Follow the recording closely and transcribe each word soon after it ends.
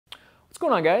What's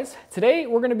going on, guys? Today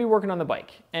we're going to be working on the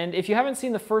bike, and if you haven't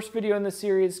seen the first video in this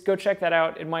series, go check that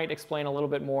out. It might explain a little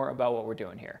bit more about what we're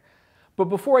doing here. But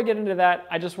before I get into that,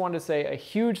 I just wanted to say a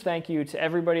huge thank you to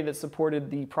everybody that supported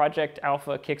the Project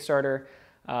Alpha Kickstarter.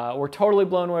 We're totally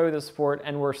blown away with the support,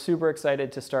 and we're super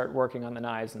excited to start working on the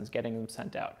knives and getting them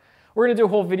sent out. We're going to do a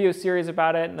whole video series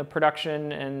about it and the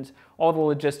production and all the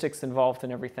logistics involved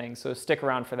and everything, so stick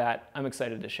around for that. I'm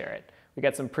excited to share it. We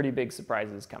got some pretty big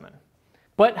surprises coming.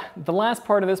 But the last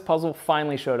part of this puzzle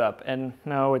finally showed up, and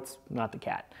no, it's not the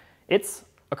cat. It's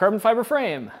a carbon fiber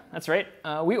frame. That's right.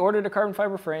 We ordered a carbon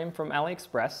fiber frame from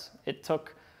AliExpress. It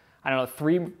took, I don't know,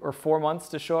 3 or 4 months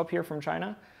to show up here from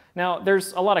China. Now,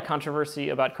 there's a lot of controversy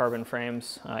about carbon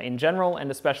frames in general, and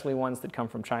especially ones that come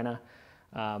from China.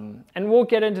 And we'll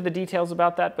get into the details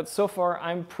about that, but so far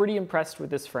I'm pretty impressed with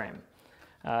this frame.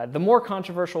 The more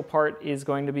controversial part is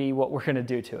going to be what we're going to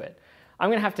do to it. I'm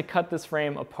going to have to cut this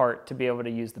frame apart to be able to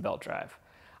use the belt drive.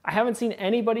 I haven't seen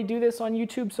anybody do this on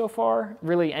YouTube so far,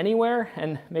 really anywhere,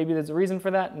 and maybe there's a reason for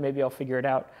that, and maybe I'll figure it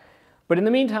out. But in the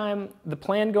meantime, the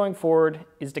plan going forward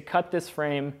is to cut this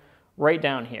frame right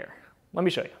down here. Let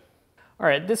me show you. All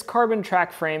right, this carbon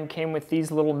track frame came with these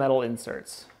little metal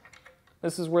inserts.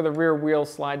 This is where the rear wheel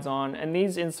slides on, and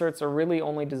these inserts are really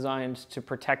only designed to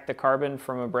protect the carbon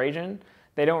from abrasion.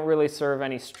 They don't really serve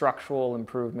any structural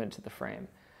improvement to the frame.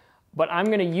 But I'm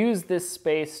going to use this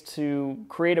space to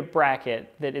create a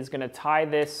bracket that is going to tie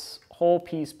this whole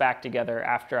piece back together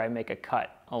after I make a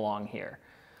cut along here.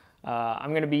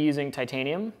 I'm going to be using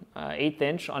titanium, 1/8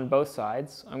 inch on both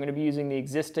sides. I'm going to be using the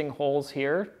existing holes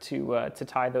here to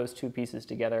tie those two pieces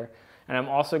together. And I'm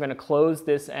also going to close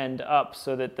this end up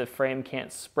so that the frame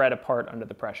can't spread apart under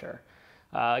the pressure.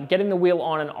 Getting the wheel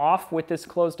on and off with this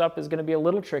closed up is going to be a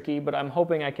little tricky, but I'm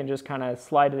hoping I can just kind of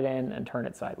slide it in and turn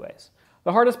it sideways.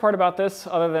 The hardest part about this,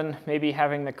 other than maybe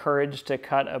having the courage to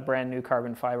cut a brand new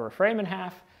carbon fiber frame in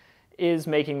half, is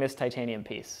making this titanium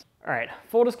piece. All right,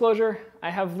 full disclosure,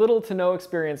 I have little to no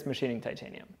experience machining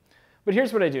titanium. But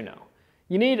here's what I do know.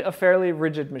 You need a fairly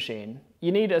rigid machine.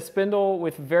 You need a spindle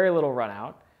with very little run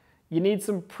out. You need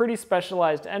some pretty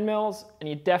specialized end mills, and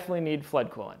you definitely need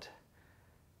flood coolant.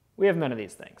 We have none of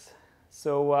these things.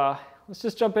 So let's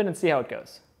just jump in and see how it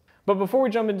goes. But before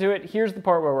we jump into it, here's the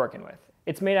part we're working with.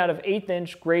 It's made out of 1/8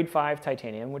 inch grade 5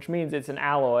 titanium, which means it's an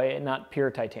alloy and not pure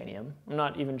titanium. I'm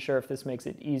not even sure if this makes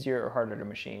it easier or harder to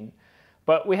machine.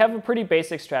 But we have a pretty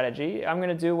basic strategy. I'm going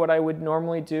to do what I would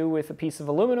normally do with a piece of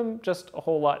aluminum, just a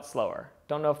whole lot slower.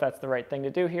 Don't know if that's the right thing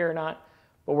to do here or not,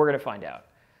 but we're going to find out.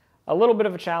 A little bit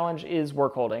of a challenge is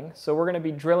work holding, so we're going to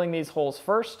be drilling these holes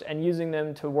first and using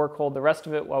them to work hold the rest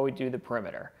of it while we do the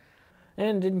perimeter.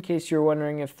 And in case you're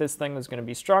wondering if this thing was going to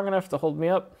be strong enough to hold me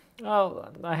up, well,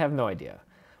 I have no idea.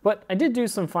 But I did do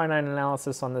some finite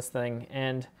analysis on this thing,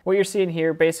 and what you're seeing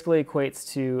here basically equates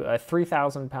to a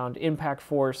 3,000 pound impact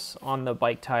force on the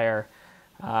bike tire,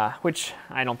 which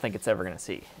I don't think it's ever going to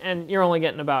see. And you're only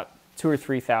getting about 2 or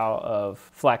 3 thou of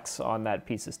flex on that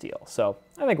piece of steel, so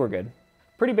I think we're good.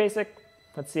 Pretty basic.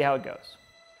 Let's see how it goes.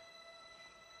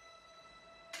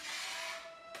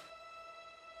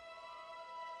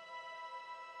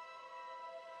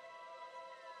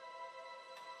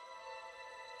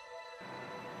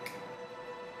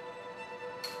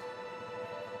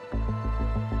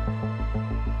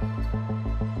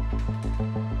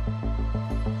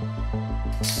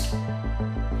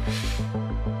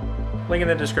 Link in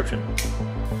the description.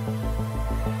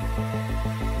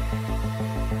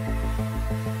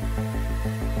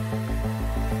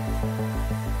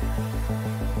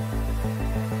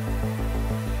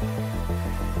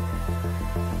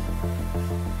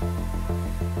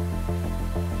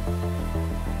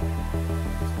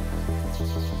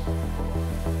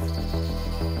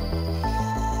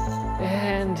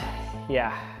 And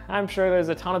yeah, I'm sure there's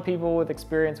a ton of people with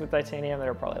experience with titanium that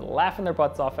are probably laughing their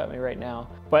butts off at me right now,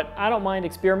 but I don't mind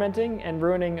experimenting and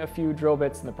ruining a few drill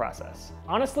bits in the process.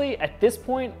 Honestly, at this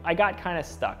point, I got kind of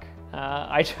stuck.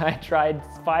 I tried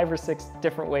 5 or 6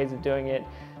 different ways of doing it.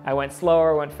 I went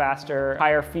slower, went faster,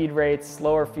 higher feed rates,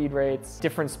 slower feed rates,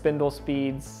 different spindle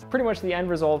speeds. Pretty much the end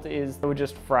result is it would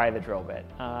just fry the drill bit.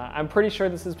 I'm pretty sure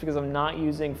this is because I'm not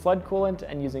using flood coolant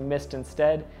and using mist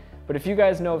instead. But if you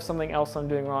guys know of something else I'm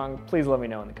doing wrong, please let me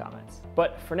know in the comments.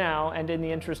 But for now, and in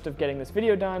the interest of getting this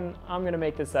video done, I'm gonna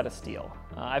make this out of steel.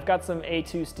 I've got some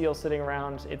A2 steel sitting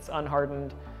around. It's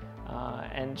unhardened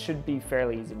and should be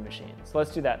fairly easy to machine. So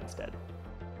let's do that instead.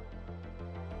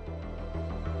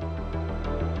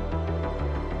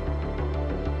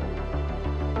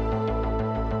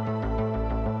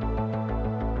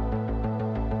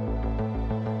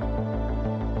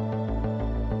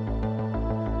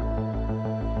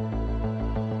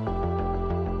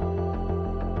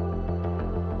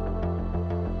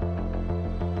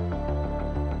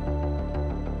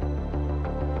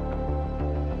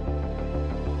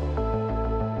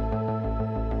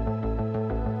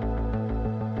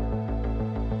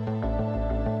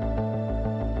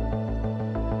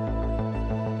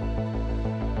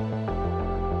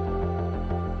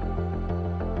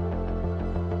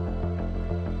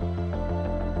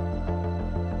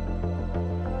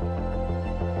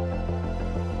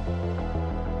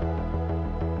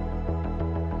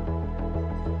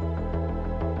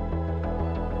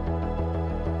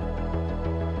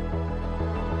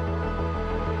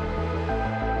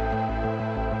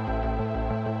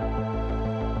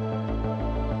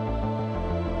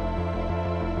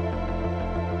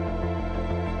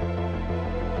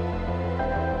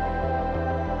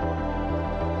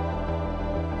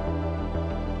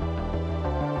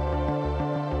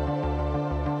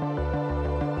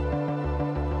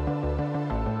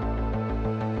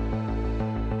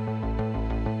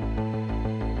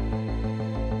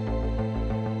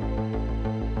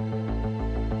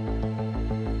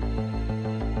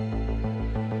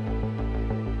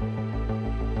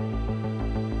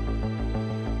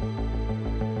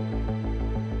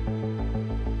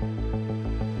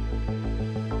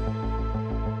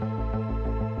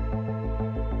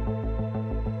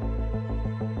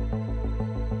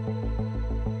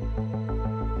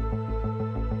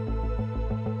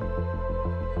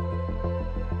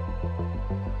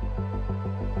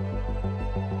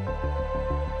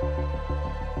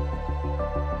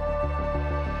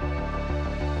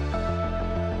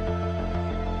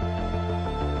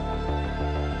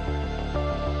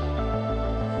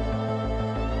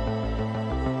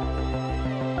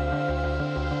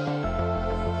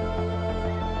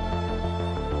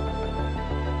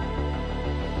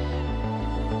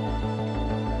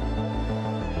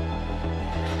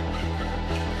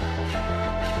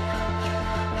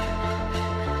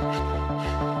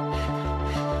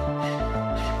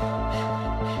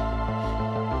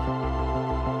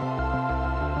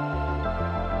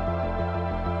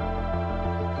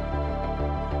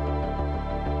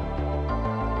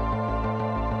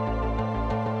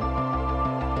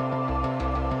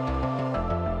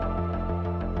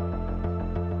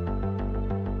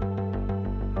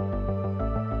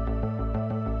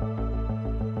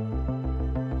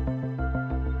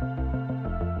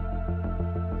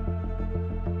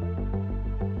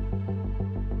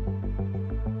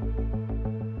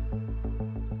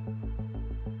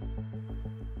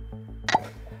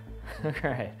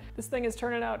 Alright, this thing is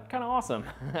turning out kind of awesome.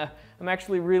 I'm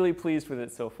actually really pleased with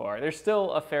it so far. There's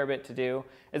still a fair bit to do.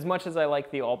 As much as I like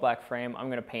the all black frame, I'm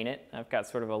going to paint it. I've got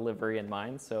sort of a livery in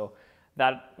mind, so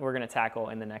that we're going to tackle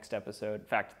in the next episode. In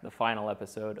fact, the final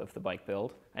episode of the bike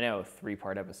build. I know,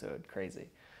 3-part episode, crazy.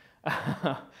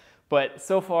 But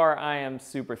so far, I am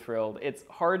super thrilled. It's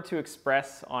hard to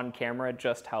express on camera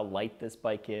just how light this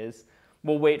bike is.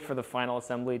 We'll wait for the final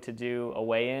assembly to do a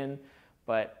weigh-in,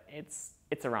 but it's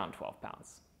around 12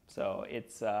 pounds. So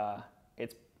it's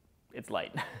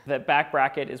light. The back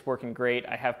bracket is working great.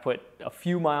 I have put a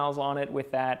few miles on it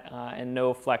with that and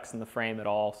no flex in the frame at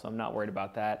all, so I'm not worried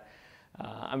about that.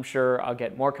 I'm sure I'll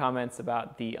get more comments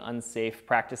about the unsafe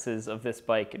practices of this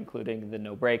bike, including the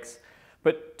no brakes.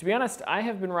 But to be honest, I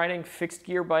have been riding fixed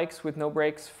gear bikes with no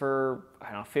brakes for, I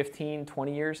don't know, 15,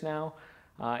 20 years now.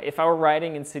 If I were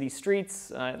riding in city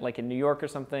streets, like in New York or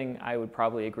something, I would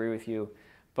probably agree with you.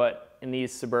 But in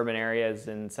these suburban areas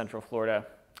in Central Florida,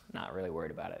 not really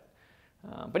worried about it.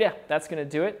 But yeah, that's going to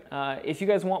do it. If you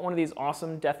guys want one of these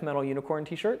awesome Death Metal Unicorn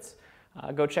t-shirts,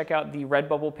 go check out the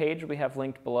Redbubble page we have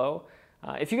linked below.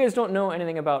 If you guys don't know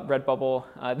anything about Redbubble,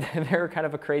 they're kind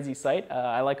of a crazy site.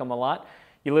 I like them a lot.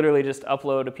 You literally just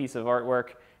upload a piece of artwork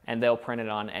and they'll print it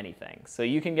on anything. So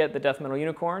you can get the Death Metal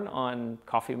Unicorn on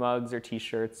coffee mugs or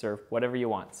t-shirts or whatever you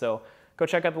want. So go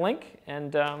check out the link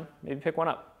and maybe pick one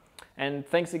up. And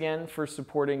thanks again for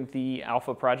supporting the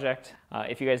Alpha project.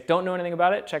 If you guys don't know anything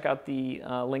about it, check out the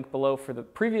link below for the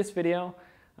previous video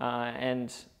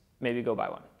and maybe go buy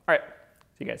one. All right,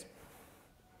 see you guys.